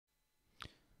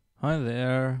Hi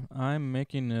there, I'm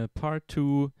making a part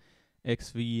 2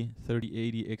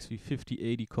 XV-3080,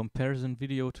 XV-5080 comparison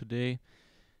video today,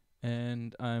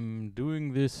 and I'm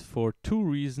doing this for two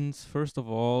reasons. First of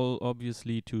all,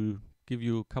 obviously to give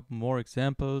you a couple more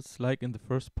examples, like in the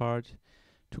first part,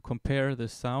 to compare the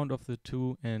sound of the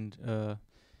two, and the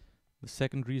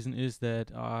second reason is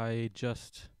that I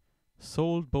just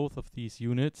sold both of these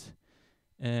units,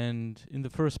 and in the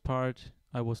first part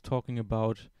I was talking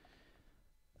about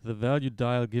the value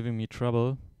dial giving me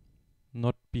trouble,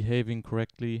 not behaving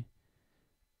correctly,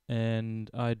 and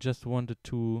I just wanted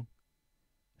to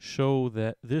show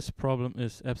that this problem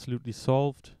is absolutely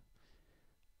solved.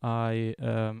 I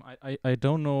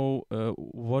don't know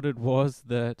what it was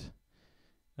uh,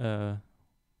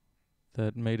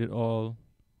 that made it all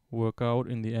work out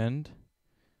in the end,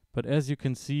 but as you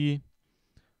can see,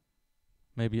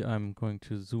 maybe I'm going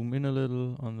to zoom in a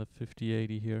little on the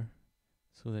 5080 here,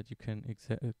 so that you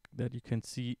can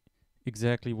see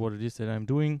exactly what it is that I'm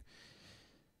doing.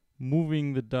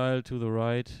 Moving the dial to the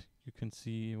right, you can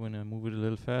see when I move it a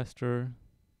little faster,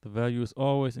 the value is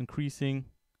always increasing,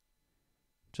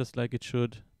 just like it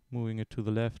should. Moving it to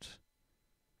the left,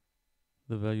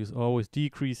 the value is always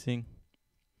decreasing.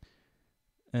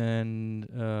 And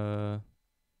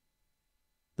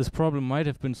this problem might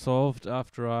have been solved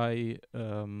after I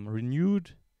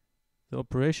renewed the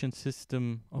operating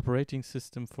system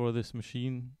for this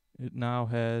machine. It now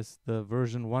has the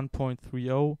version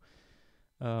 1.30.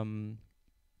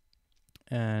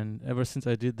 And ever since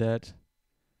I did that,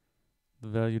 the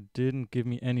value didn't give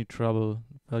me any trouble.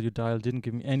 Value dial didn't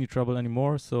give me any trouble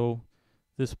anymore. So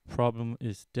this problem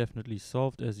is definitely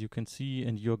solved, as you can see,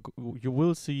 and you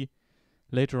will see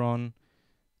later on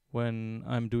when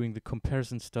I'm doing the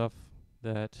comparison stuff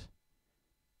that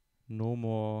no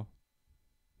more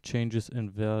changes in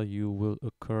value will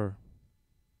occur.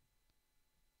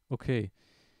 Okay,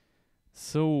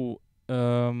 so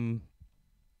I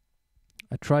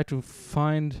try to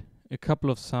find a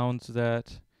couple of sounds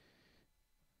that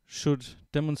should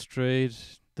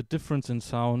demonstrate the difference in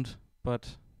sound,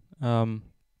 but I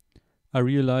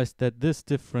realized that this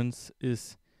difference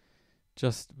is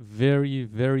just very,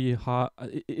 very hard.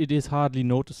 It is hardly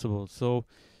noticeable. So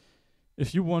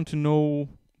if you want to know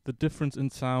the difference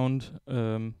in sound,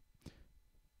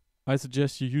 I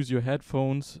suggest you use your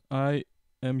headphones. I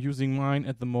am using mine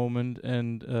at the moment,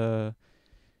 and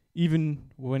even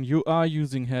when you are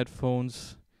using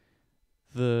headphones,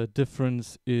 the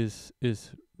difference is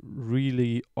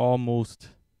really almost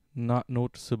not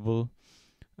noticeable.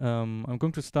 I'm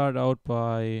going to start out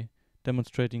by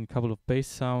demonstrating a couple of bass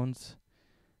sounds,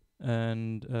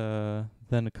 and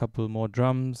then a couple more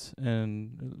drums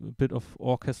and a bit of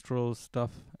orchestral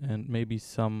stuff, and maybe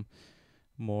some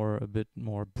a bit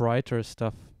more brighter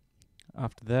stuff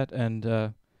after that.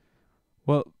 And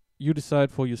well, you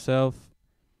decide for yourself.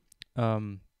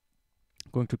 Going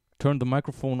to turn the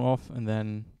microphone off and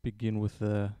then begin with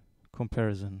the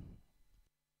comparison.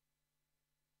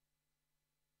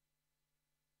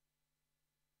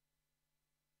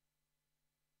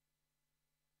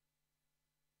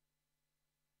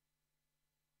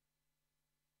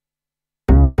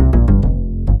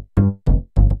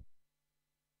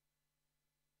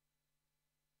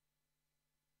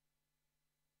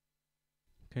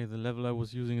 Okay, the level I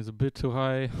was using is a bit too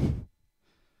high.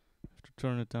 Have to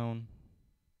turn it down.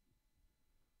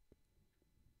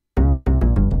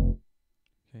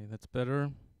 Okay, that's better.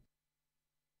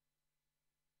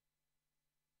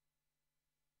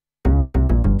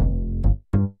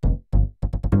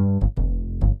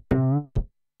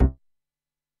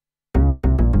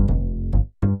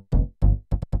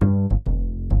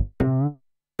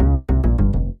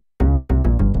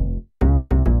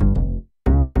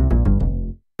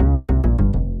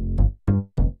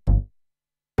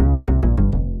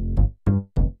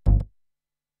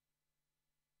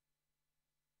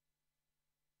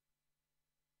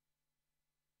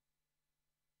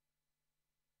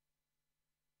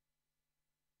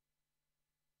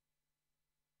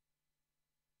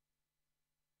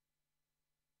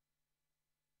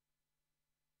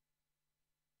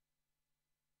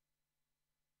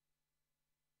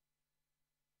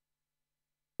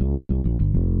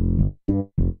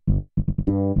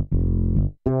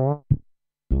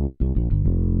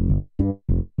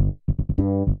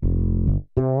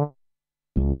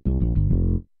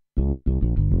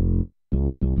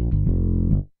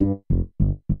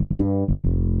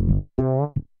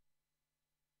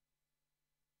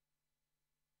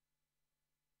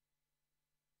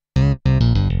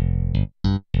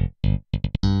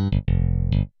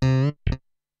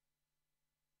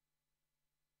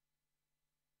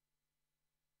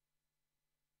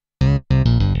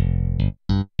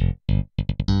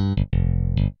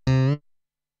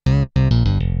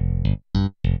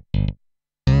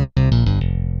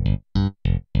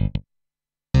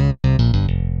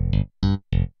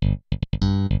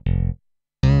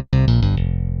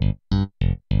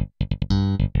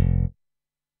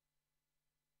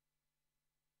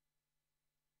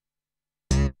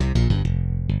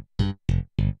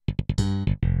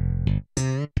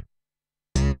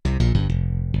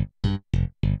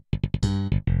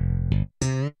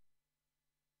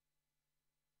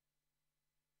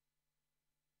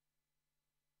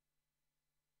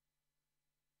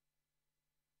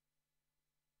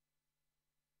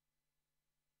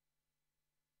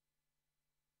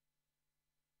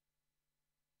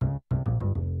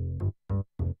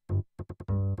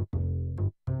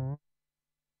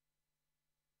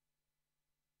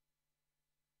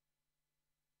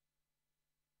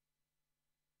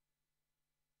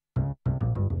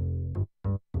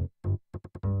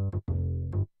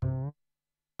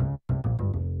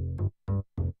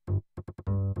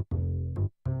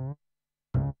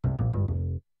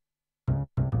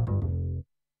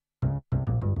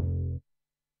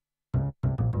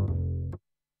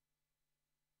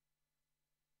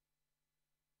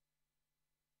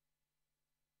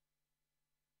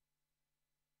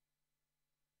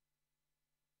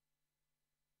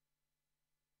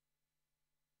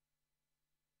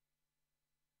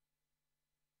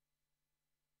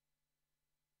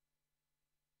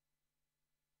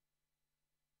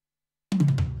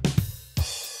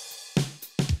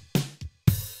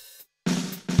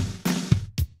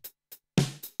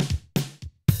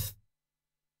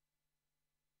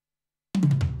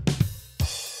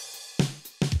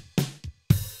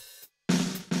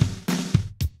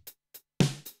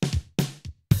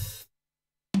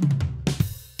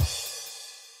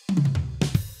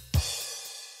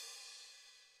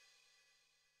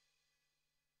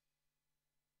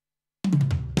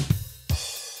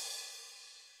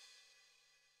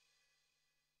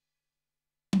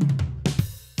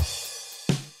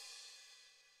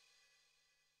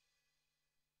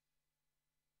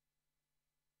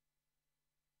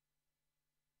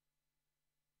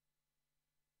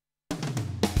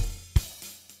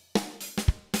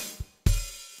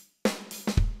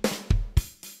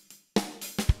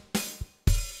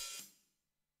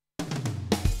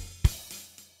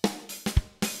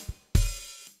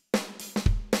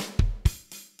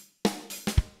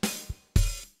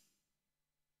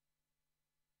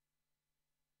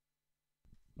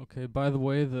 Okay, by the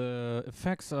way, the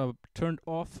effects are turned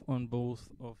off on both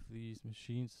of these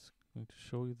machines. I'm going to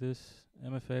show you this.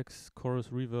 MFX, chorus,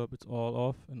 reverb, it's all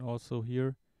off. And also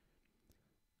here,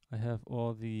 I have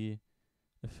all the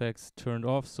effects turned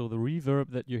off. So the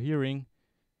reverb that you're hearing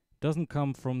doesn't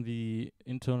come from the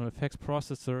internal effects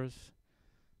processors.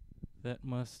 That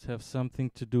must have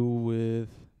something to do with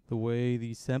the way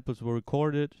these samples were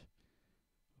recorded.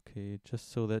 Okay, just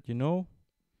so that you know.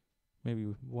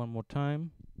 Maybe one more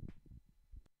time.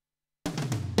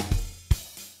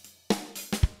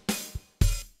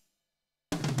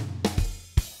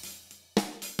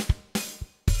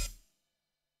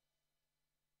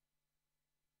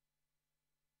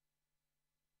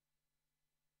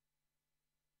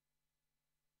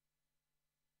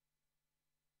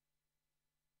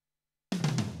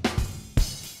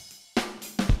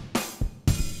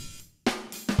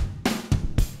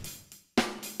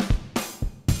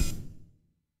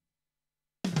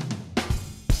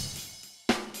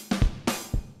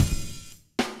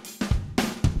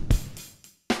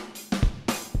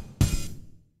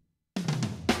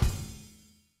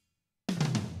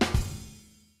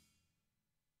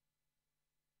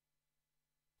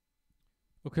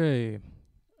 Okay,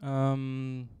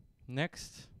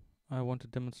 next I want to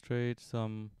demonstrate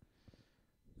some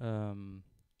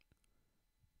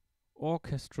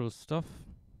orchestral stuff.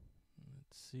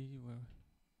 Let's see where,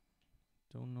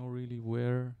 don't know really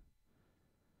where.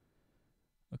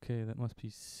 Okay, that must be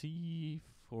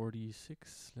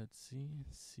C46, let's see,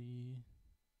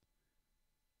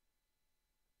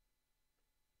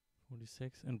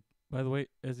 C46. And by the way,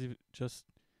 as you just,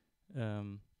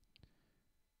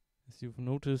 as you've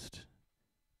noticed,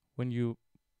 when you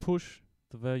push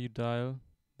the value dial,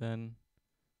 then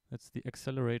that's the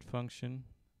accelerate function.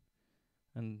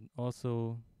 And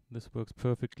also this works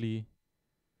perfectly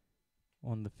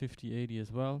on the 5080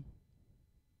 as well.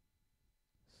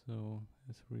 So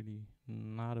it's really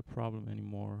not a problem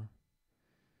anymore.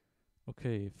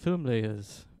 Okay, film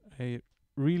layers. I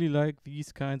really like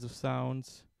these kinds of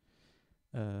sounds.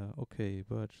 Okay,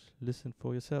 but listen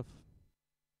for yourself.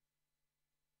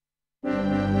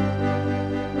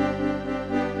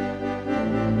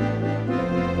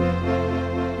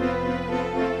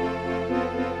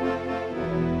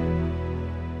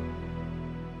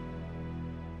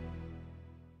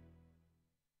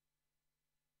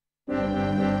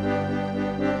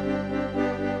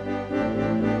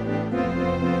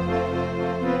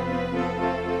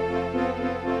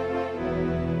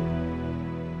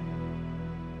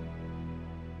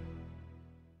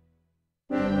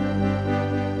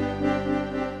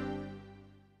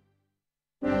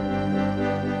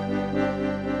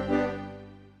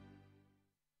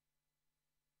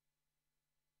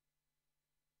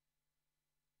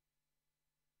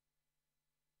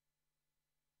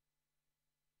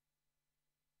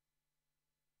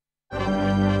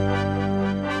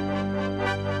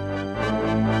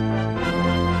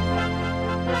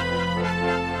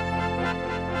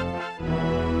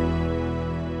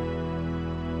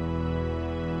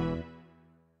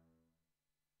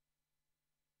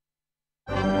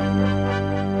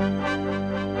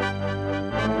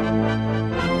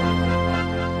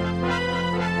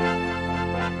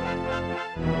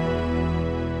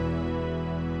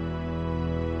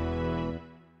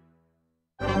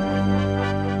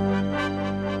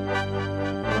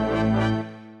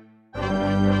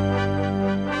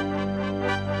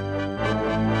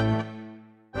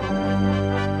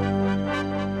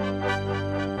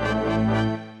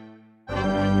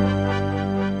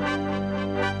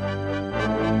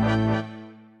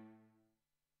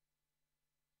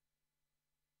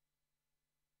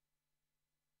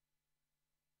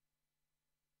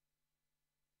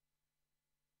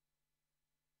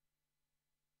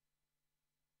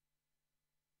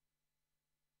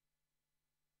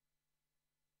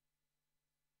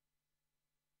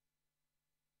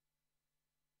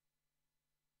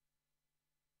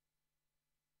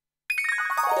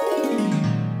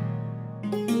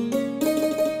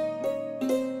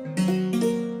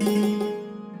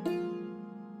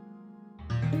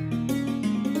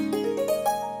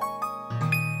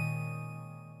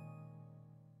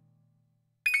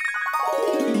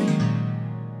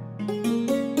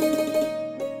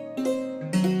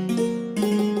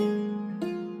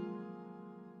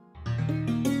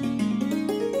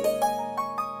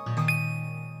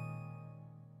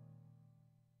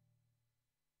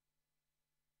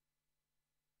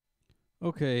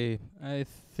 Okay, I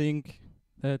think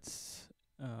that's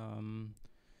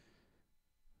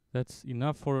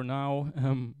enough for now.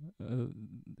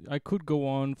 I could go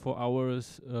on for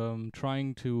hours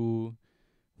trying to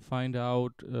find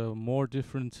out more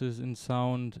differences in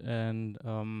sound, and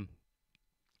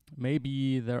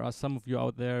maybe there are some of you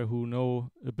out there who know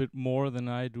a bit more than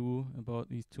I do about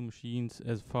these two machines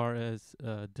as far as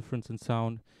difference in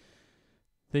sound.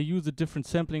 They use a different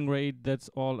sampling rate, that's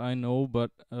all I know,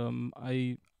 but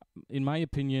in my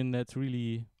opinion, that's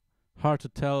really hard to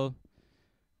tell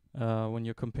when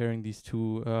you're comparing these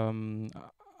two.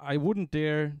 I wouldn't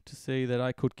dare to say that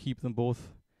I could keep them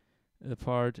both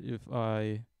apart if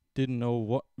I didn't know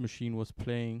what machine was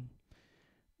playing.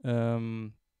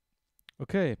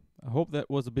 Okay, I hope that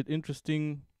was a bit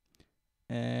interesting,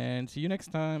 and see you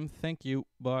next time. Thank you.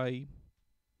 Bye.